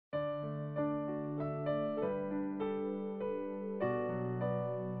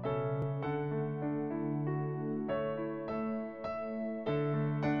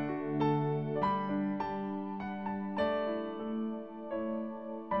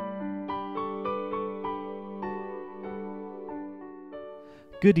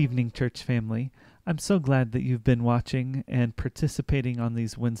Good evening, church family. I'm so glad that you've been watching and participating on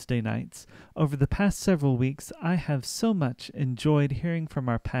these Wednesday nights. Over the past several weeks, I have so much enjoyed hearing from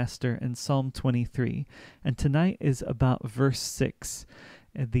our pastor in Psalm 23, and tonight is about verse 6,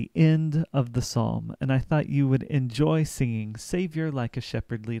 at the end of the psalm, and I thought you would enjoy singing, Savior, like a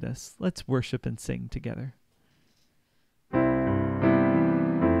shepherd lead us. Let's worship and sing together.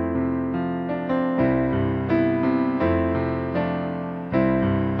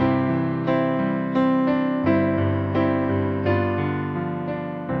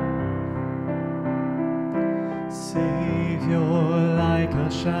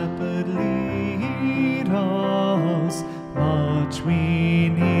 Shepherd, lead us, much we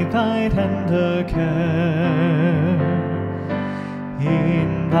need thy tender care.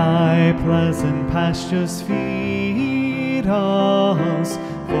 In thy pleasant pastures feed us,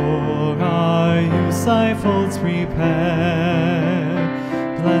 for our use thy folds prepare.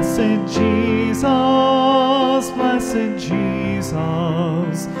 Blessed Jesus,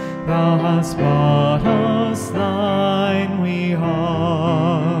 thou hast brought us thine we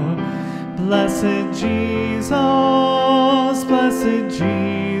are. Blessed Jesus,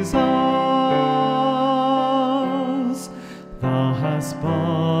 thou hast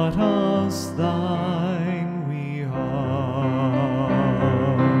brought us thine we are.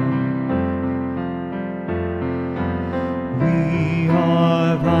 We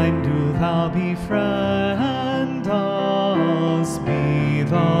are thine, do thou befriend us, be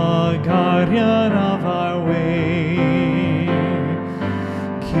the guardian of our way.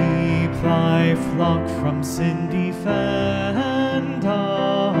 Keep thy flock from sin, defend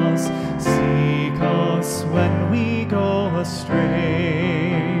us, seek us when we go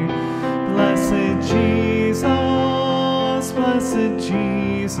astray. Blessed Jesus,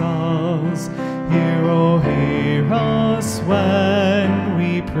 hear us when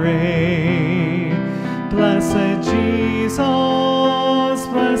we pray. Blessed Jesus,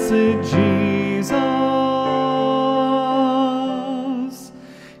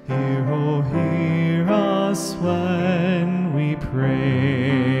 hear us when we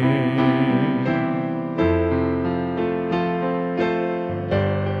pray.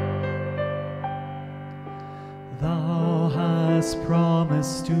 Thou hast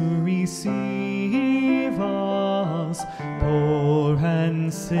promised to receive us, poor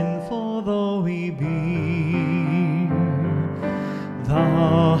and sinful though we be.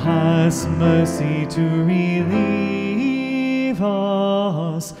 Thou hast mercy to relieve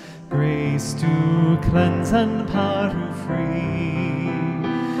us, grace to cleanse and power to free.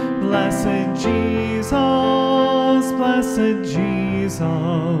 Blessed Jesus,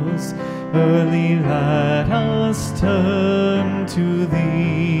 early let us turn to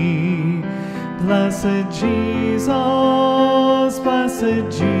thee. Blessed Jesus,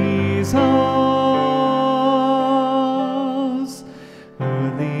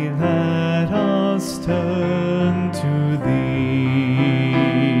 early let us turn to thee.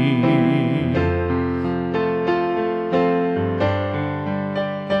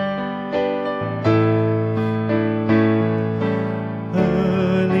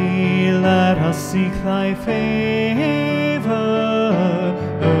 Early let us seek thy favor,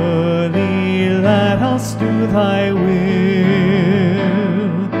 early let us do thy will.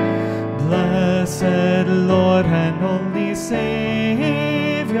 Blessed Lord and only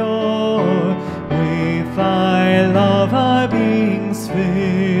Savior, with thy love our beings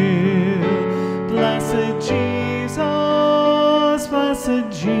fill. Blessed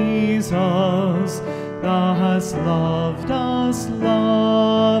Jesus, thou hast loved us,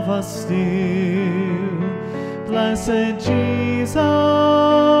 love us still. Blessed Jesus,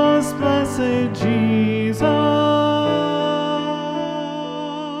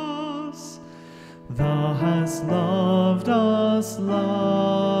 thou hast loved us,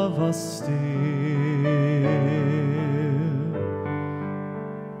 love us still.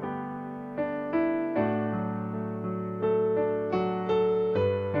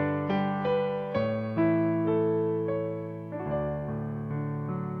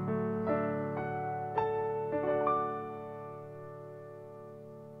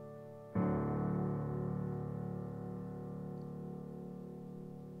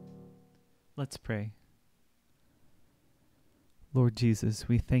 Let's pray. Lord Jesus,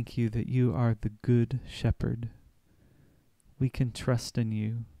 we thank you that you are the good shepherd. We can trust in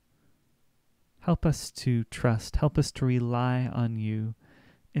you. Help us to trust, help us to rely on you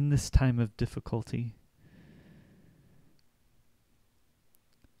in this time of difficulty.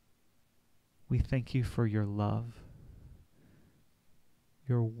 We thank you for your love,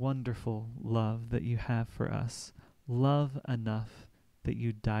 your wonderful love that you have for us. Love enough that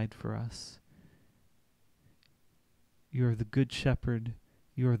you died for us. You are the good shepherd.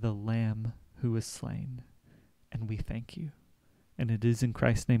 You are the lamb who was slain. And we thank you. And it is in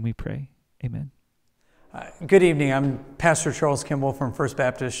Christ's name we pray. Amen. Good evening. I'm Pastor Charles Kimball from First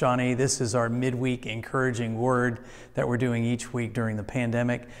Baptist Shawnee. This is our midweek encouraging word that we're doing each week during the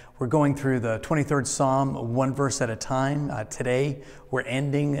pandemic. We're going through the 23rd Psalm, one verse at a time. Today, we're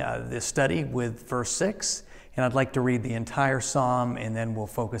ending this study with verse 6, and I'd like to read the entire Psalm, and then we'll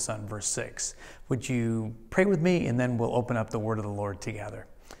focus on verse 6. Would you pray with me, and then we'll open up the word of the Lord together.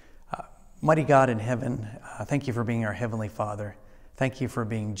 Mighty God in heaven, thank you for being our Heavenly Father. Thank you for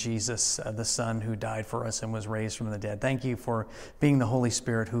being Jesus, the Son who died for us and was raised from the dead. Thank you for being the Holy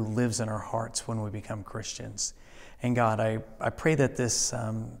Spirit who lives in our hearts when we become Christians. And God, I pray that this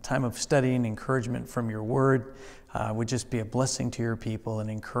time of study and encouragement from your word would just be a blessing to your people, an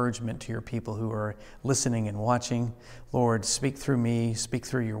encouragement to your people who are listening and watching. Lord, speak through me, speak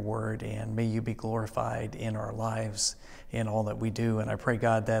through your word, and may you be glorified in our lives, in all that we do. And I pray,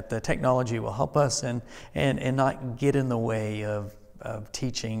 God, that the technology will help us and not get in the way of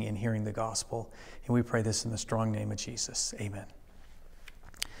teaching and hearing the gospel. And we pray this in the strong name of Jesus. Amen.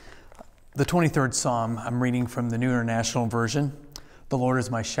 The 23rd Psalm, I'm reading from the New International Version. The Lord is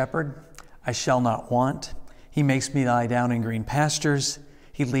my shepherd, I shall not want. He makes me lie down in green pastures.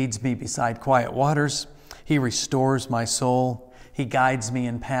 He leads me beside quiet waters. He restores my soul. He guides me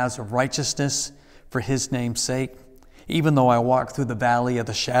in paths of righteousness for his name's sake. Even though I walk through the valley of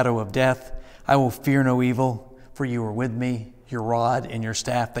the shadow of death, I will fear no evil, for you are with me. Your rod and your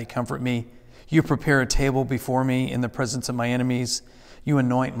staff, they comfort me. You prepare a table before me in the presence of my enemies. You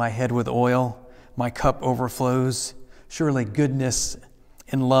anoint my head with oil. My cup overflows. Surely goodness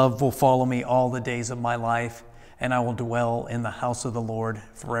and love will follow me all the days of my life, and I will dwell in the house of the Lord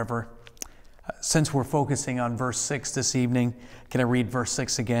forever. Since we're focusing on verse 6 this evening, can I read verse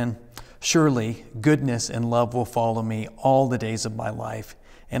 6 again? Surely goodness and love will follow me all the days of my life,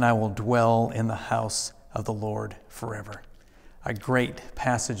 and I will dwell in the house of the Lord forever. A great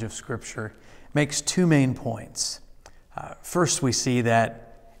passage of Scripture makes two main points. First, we see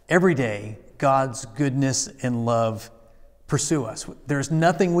that every day God's goodness and love pursue us. There's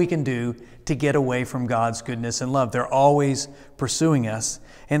nothing we can do to get away from God's goodness and love. They're always pursuing us.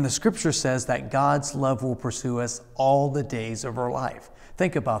 And the Scripture says that God's love will pursue us all the days of our life.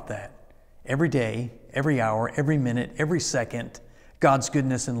 Think about that. Every day, every hour, every minute, every second, God's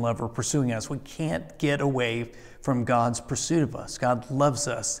goodness and love are pursuing us. We can't get away from God's pursuit of us. God loves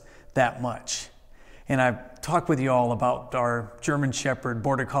us that much. And I've talked with you all about our German Shepherd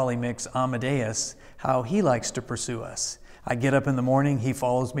Border Collie mix, Amadeus, how he likes to pursue us. I get up in the morning, he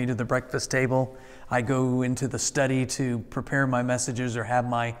follows me to the breakfast table. I go into the study to prepare my messages or have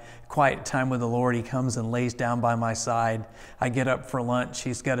my quiet time with the Lord. He comes and lays down by my side. I get up for lunch.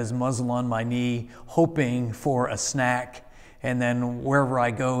 He's got his muzzle on my knee, hoping for a snack. And then wherever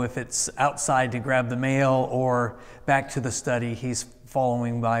I go, if it's outside to grab the mail or back to the study, he's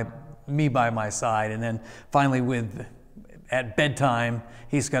following me by my side. And then finally at bedtime,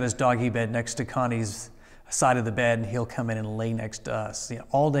 he's got his doggy bed next to Connie's side of the bed, and he'll come in and lay next to us.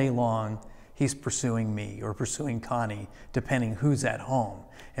 All day long, he's pursuing me or pursuing Connie, depending who's at home.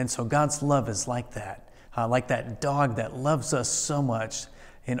 And so God's love is like that dog that loves us so much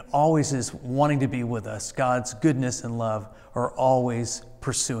and always is wanting to be with us. God's goodness and love are always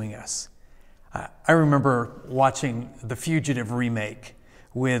pursuing us. I remember watching The Fugitive remake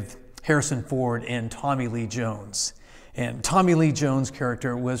with Harrison Ford and Tommy Lee Jones. And Tommy Lee Jones'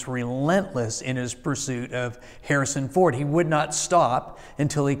 character was relentless in his pursuit of Harrison Ford. He would not stop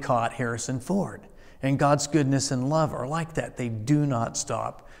until he caught Harrison Ford. And God's goodness and love are like that. They do not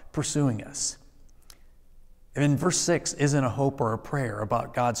stop pursuing us. And verse 6 isn't a hope or a prayer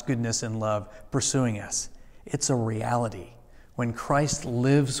about God's goodness and love pursuing us. It's a reality. When Christ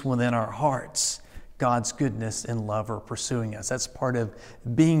lives within our hearts, God's goodness and love are pursuing us. That's part of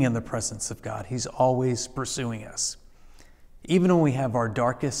being in the presence of God. He's always pursuing us. Even when we have our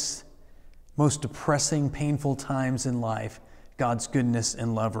darkest, most depressing, painful times in life, God's goodness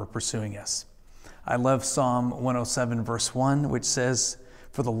and love are pursuing us. I love Psalm 107, verse 1, which says,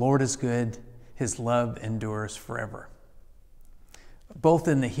 "For the Lord is good, his love endures forever." Both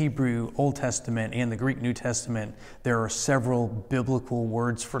in the Hebrew Old Testament and the Greek New Testament, there are several biblical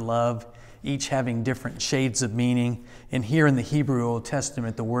words for love, each having different shades of meaning. And here in the Hebrew Old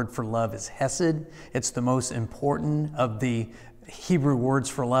Testament, the word for love is hesed. It's the most important of the Hebrew words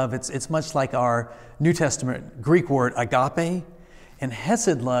for love. It's much like our New Testament Greek word agape. And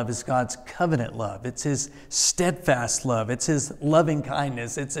Hesed love is God's covenant love. It's his steadfast love. It's his loving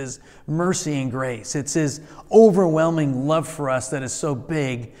kindness. It's his mercy and grace. It's his overwhelming love for us that is so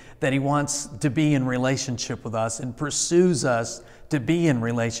big that he wants to be in relationship with us and pursues us to be in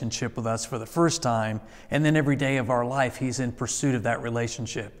relationship with us for the first time. And then every day of our life, he's in pursuit of that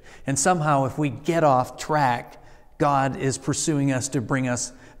relationship. And somehow if we get off track, God is pursuing us to bring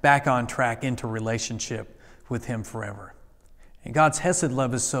us back on track into relationship with him forever. And God's Hesed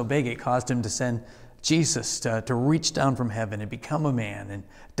love is so big, it caused him to send Jesus to reach down from heaven and become a man and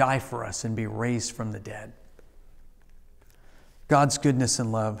die for us and be raised from the dead. God's goodness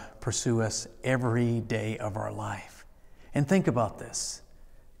and love pursue us every day of our life. And think about this.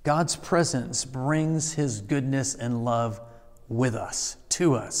 God's presence brings his goodness and love with us,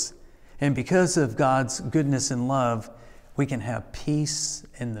 to us. And because of God's goodness and love, we can have peace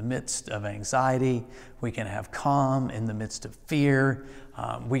in the midst of anxiety. We can have calm in the midst of fear.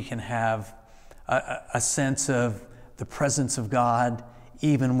 We can have a sense of the presence of God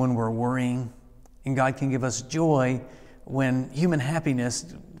even when we're worrying. And God can give us joy when human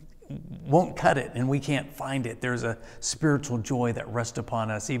happiness won't cut it and we can't find it. There's a spiritual joy that rests upon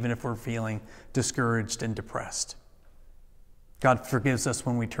us even if we're feeling discouraged and depressed. God forgives us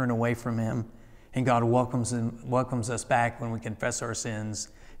when we turn away from him. And God welcomes us back when we confess our sins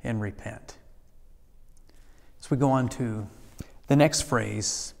and repent. As we go on to the next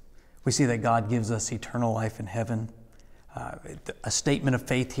phrase, we see that God gives us eternal life in heaven. A statement of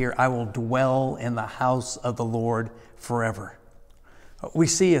faith here, I will dwell in the house of the Lord forever. We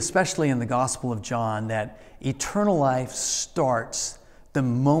see, especially in the Gospel of John, that eternal life starts the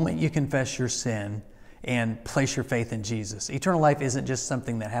moment you confess your sin and place your faith in Jesus. Eternal life isn't just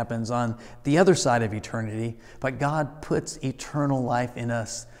something that happens on the other side of eternity, but God puts eternal life in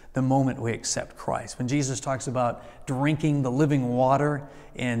us the moment we accept Christ. When Jesus talks about drinking the living water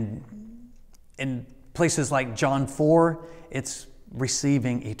in places like John 4, it's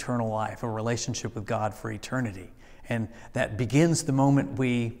receiving eternal life, a relationship with God for eternity. And that begins the moment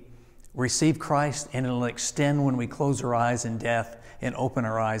we receive Christ, and it'll extend when we close our eyes in death and open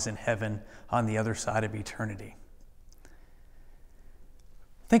our eyes in heaven on the other side of eternity.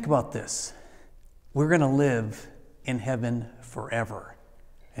 Think about this. We're going to live in heaven forever.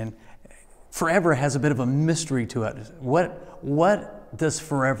 And forever has a bit of a mystery to it. What does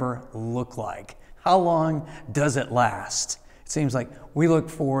forever look like? How long does it last? It seems like we look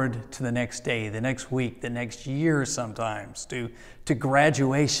forward to the next day, the next week, the next year sometimes, to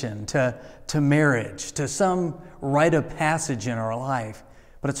graduation, to marriage, to some rite of passage in our life.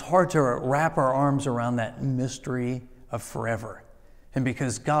 But it's hard to wrap our arms around that mystery of forever. And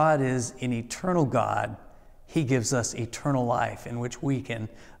because God is an eternal God, he gives us eternal life in which we can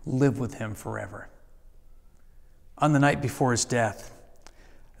live with him forever. On the night before his death,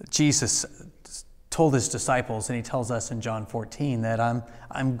 Jesus told his disciples, and he tells us in John 14, that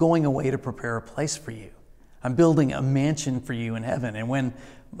I'm going away to prepare a place for you. I'm building a mansion for you in heaven. And when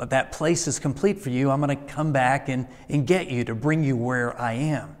that place is complete for you, I'm going to come back and get you to bring you where I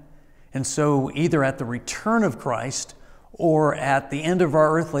am. And so either at the return of Christ or at the end of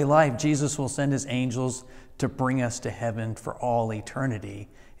our earthly life, Jesus will send his angels to bring us to heaven for all eternity.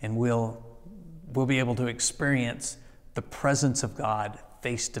 And we'll be able to experience the presence of God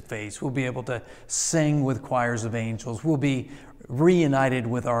face to face. We'll be able to sing with choirs of angels. We'll be reunited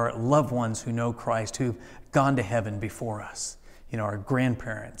with our loved ones who know Christ, who've gone to heaven before us. You know, our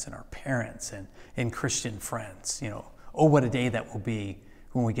grandparents and our parents and Christian friends. You know, oh, what a day that will be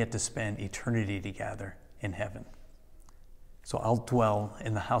when we get to spend eternity together in heaven. So I'll dwell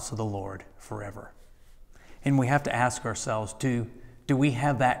in the house of the Lord forever. And we have to ask ourselves, do we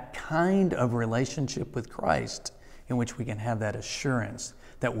have that kind of relationship with Christ in which we can have that assurance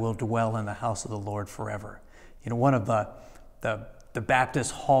that we'll dwell in the house of the Lord forever? You know, one of the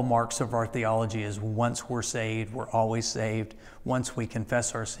Baptist hallmarks of our theology is once we're saved, we're always saved. Once we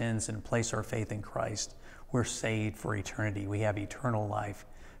confess our sins and place our faith in Christ, we're saved for eternity. We have eternal life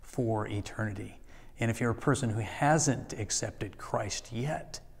for eternity. And if you're a person who hasn't accepted Christ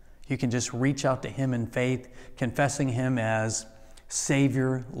yet, you can just reach out to him in faith, confessing him as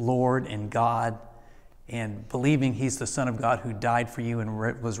Savior, Lord, and God, and believing he's the Son of God who died for you and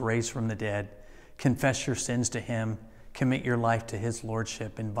was raised from the dead. Confess your sins to him, commit your life to his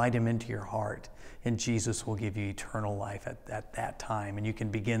lordship, invite him into your heart, and Jesus will give you eternal life at that time. And you can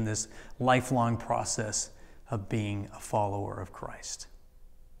begin this lifelong process of being a follower of Christ.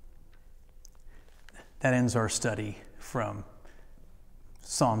 That ends our study from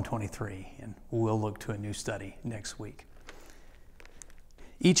Psalm 23, and we'll look to a new study next week.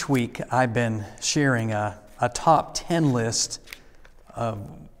 Each week, I've been sharing a top 10 list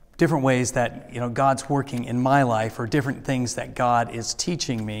different ways that God's working in my life, or different things that God is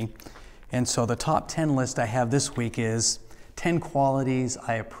teaching me. And so the top 10 list I have this week is 10 qualities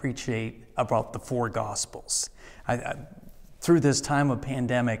I appreciate about the four Gospels. Through this time of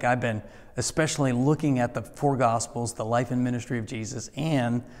pandemic, I've been especially looking at the four Gospels, the life and ministry of Jesus,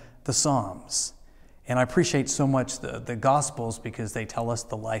 and the Psalms. And I appreciate so much the Gospels because they tell us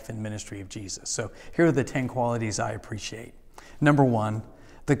the life and ministry of Jesus. So here are the 10 qualities I appreciate. Number one,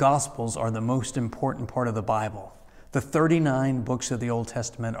 the Gospels are the most important part of the Bible. The 39 books of the Old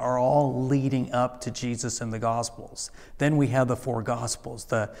Testament are all leading up to Jesus in the Gospels. Then we have the four Gospels,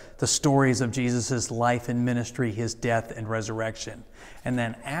 the stories of Jesus' life and ministry, his death and resurrection. And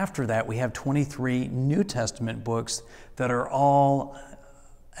then after that, we have 23 New Testament books that are all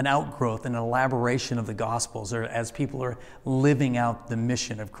an outgrowth, an elaboration of the Gospels, or as people are living out the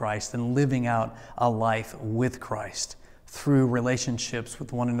mission of Christ and living out a life with Christ through relationships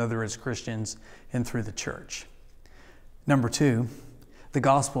with one another as Christians and through the church. Number two, the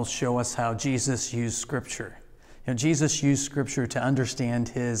Gospels show us how Jesus used Scripture. Jesus used Scripture to understand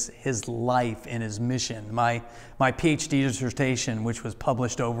his life and his mission. My PhD dissertation, which was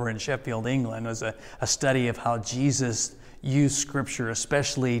published over in Sheffield, England, was a study of how Jesus used Scripture,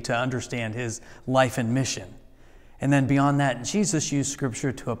 especially to understand his life and mission. And then beyond that, Jesus used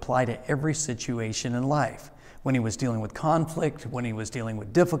Scripture to apply to every situation in life. When he was dealing with conflict, when he was dealing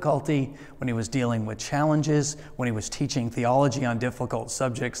with difficulty, when he was dealing with challenges, when he was teaching theology on difficult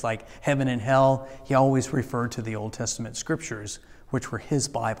subjects like heaven and hell, he always referred to the Old Testament scriptures, which were his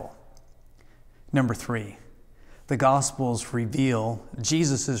Bible. Number three, the Gospels reveal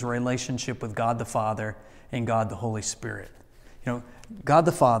Jesus' relationship with God the Father and God the Holy Spirit. God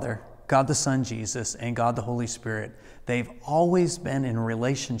the Father, God the Son Jesus, and God the Holy Spirit, they've always been in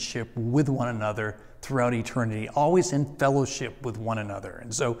relationship with one another throughout eternity, always in fellowship with one another.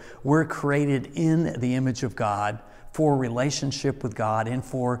 And so we're created in the image of God for relationship with God and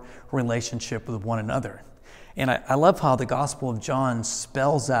for relationship with one another. And I love how the Gospel of John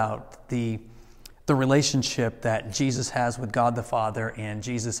spells out the relationship that Jesus has with God the Father and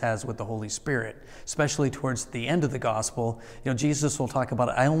Jesus has with the Holy Spirit. Especially towards the end of the Gospel, Jesus will talk about,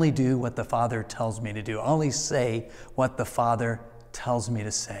 I only do what the Father tells me to do. I only say what the Father tells me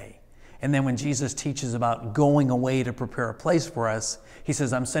to say. And then when Jesus teaches about going away to prepare a place for us, he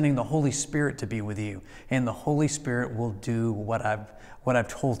says, I'm sending the Holy Spirit to be with you. And the Holy Spirit will do what I've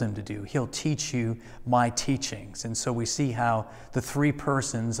told him to do. He'll teach you my teachings. And so we see how the three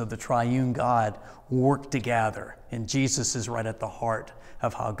persons of the triune God work together. And Jesus is right at the heart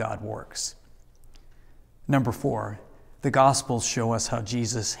of how God works. Number four, the Gospels show us how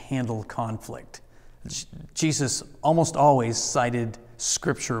Jesus handled conflict. Jesus almost always cited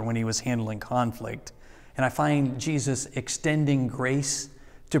Scripture when he was handling conflict. And I find Jesus extending grace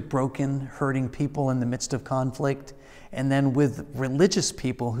to broken, hurting people in the midst of conflict. And then with religious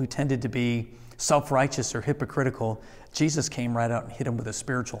people who tended to be self-righteous or hypocritical, Jesus came right out and hit them with a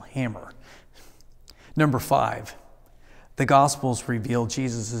spiritual hammer. Number five, the Gospels reveal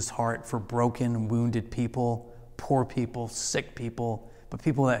Jesus' heart for broken, wounded people, poor people, sick people, but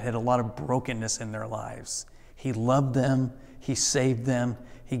people that had a lot of brokenness in their lives. He loved them. He saved them.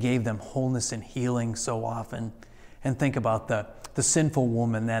 He gave them wholeness and healing so often. And think about the sinful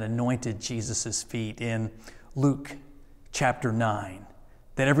woman that anointed Jesus' feet in Luke chapter 9,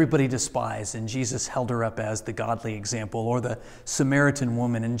 that everybody despised, and Jesus held her up as the godly example. Or the Samaritan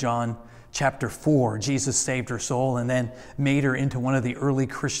woman in John chapter 4, Jesus saved her soul and then made her into one of the early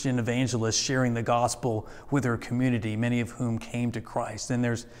Christian evangelists, sharing the gospel with her community, many of whom came to Christ. And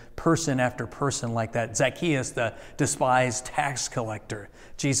there's person after person like that. Zacchaeus, the despised tax collector,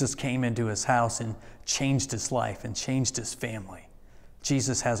 Jesus came into his house and changed his life and changed his family.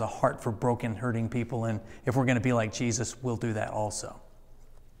 Jesus has a heart for broken, hurting people, and if we're going to be like Jesus, we'll do that also.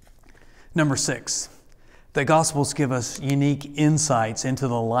 Number six, the Gospels give us unique insights into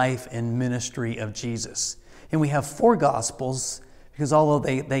the life and ministry of Jesus. And we have four Gospels because although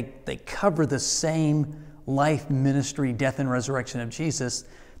they cover the same life, ministry, death, and resurrection of Jesus,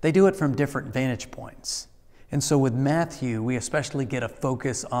 they do it from different vantage points. And so with Matthew, we especially get a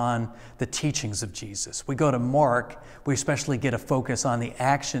focus on the teachings of Jesus. We go to Mark, we especially get a focus on the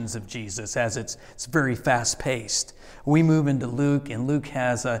actions of Jesus as it's very fast-paced. We move into Luke, and Luke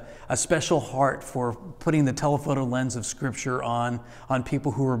has a special heart for putting the telephoto lens of Scripture on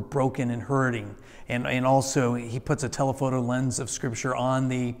people who are broken and hurting. And also he puts a telephoto lens of Scripture on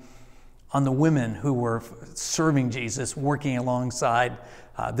the women who were serving Jesus, working alongside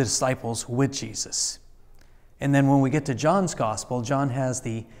the disciples with Jesus. And then when we get to John's gospel, John has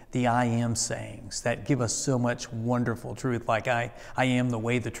the I am sayings that give us so much wonderful truth, like I am the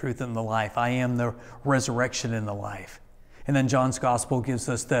way, the truth, and the life. I am the resurrection and the life. And then John's gospel gives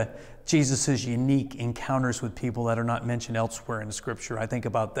us Jesus' unique encounters with people that are not mentioned elsewhere in the scripture. I think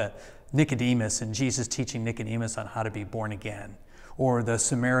about the Nicodemus and Jesus teaching Nicodemus on how to be born again, or the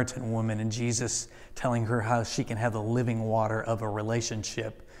Samaritan woman and Jesus telling her how she can have the living water of a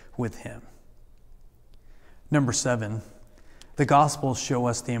relationship with him. Number 7, the Gospels show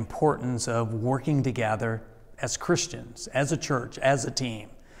us the importance of working together as Christians, as a church, as a team.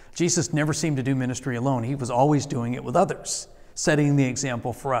 Jesus never seemed to do ministry alone. He was always doing it with others, setting the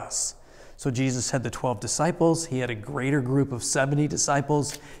example for us. So Jesus had the 12 disciples. He had a greater group of 70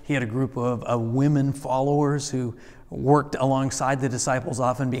 disciples. He had a group of women followers who worked alongside the disciples,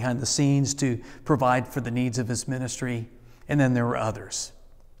 often behind the scenes, to provide for the needs of his ministry. And then there were others.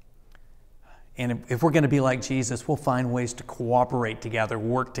 And if we're going to be like Jesus, we'll find ways to cooperate together,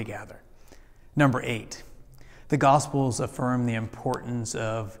 work together. Number 8, the Gospels affirm the importance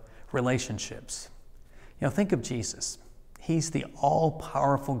of relationships. Think of Jesus. He's the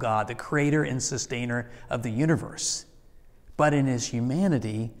all-powerful God, the creator and sustainer of the universe. But in his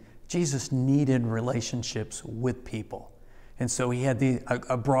humanity, Jesus needed relationships with people. And so he had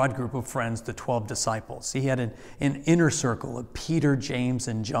a broad group of friends, the 12 disciples. He had an inner circle of Peter, James,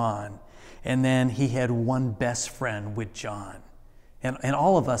 and John. And then he had one best friend with John. And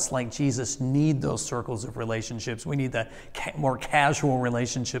all of us, like Jesus, need those circles of relationships. We need the more casual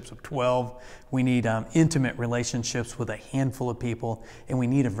relationships of 12. We need intimate relationships with a handful of people. And we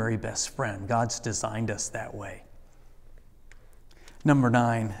need a very best friend. God's designed us that way. Number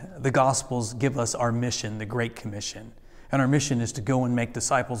 9, the Gospels give us our mission, the Great Commission. And our mission is to go and make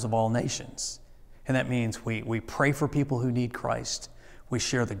disciples of all nations. And that means we pray for people who need Christ. We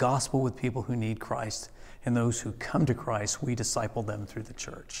share the gospel with people who need Christ, and those who come to Christ, we disciple them through the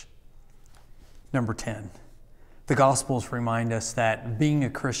church. Number 10, the Gospels remind us that being a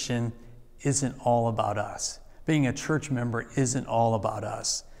Christian isn't all about us. Being a church member isn't all about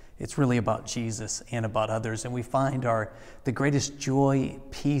us. It's really about Jesus and about others, and we find the greatest joy,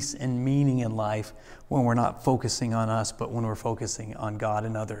 peace, and meaning in life when we're not focusing on us, but when we're focusing on God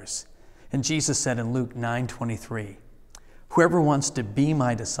and others. And Jesus said in Luke 9:23, "Whoever wants to be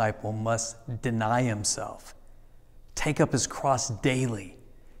my disciple must deny himself, take up his cross daily,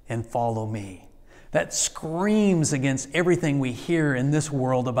 and follow me." That screams against everything we hear in this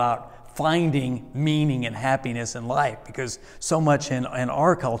world about finding meaning and happiness in life, because so much in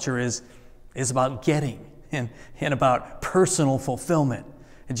our culture is about getting and about personal fulfillment.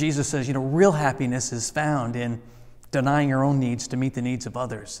 And Jesus says, real happiness is found in denying our own needs to meet the needs of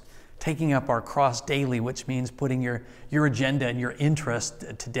others. Taking up our cross daily, which means putting your agenda and your interest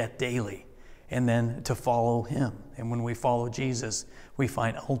to death daily, and then to follow him. And when we follow Jesus, we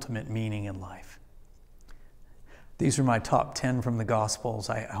find ultimate meaning in life. These are my top 10 from the Gospels.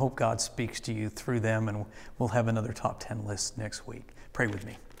 I hope God speaks to you through them, and we'll have another top 10 list next week. Pray with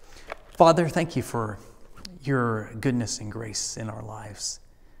me. Father, thank you for your goodness and grace in our lives.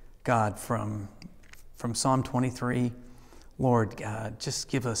 God, from Psalm 23, Lord, just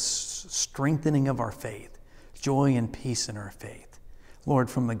give us strengthening of our faith, joy and peace in our faith.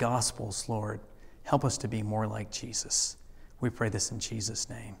 Lord, from the Gospels, Lord, help us to be more like Jesus. We pray this in Jesus'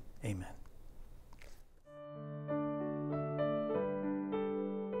 name. Amen.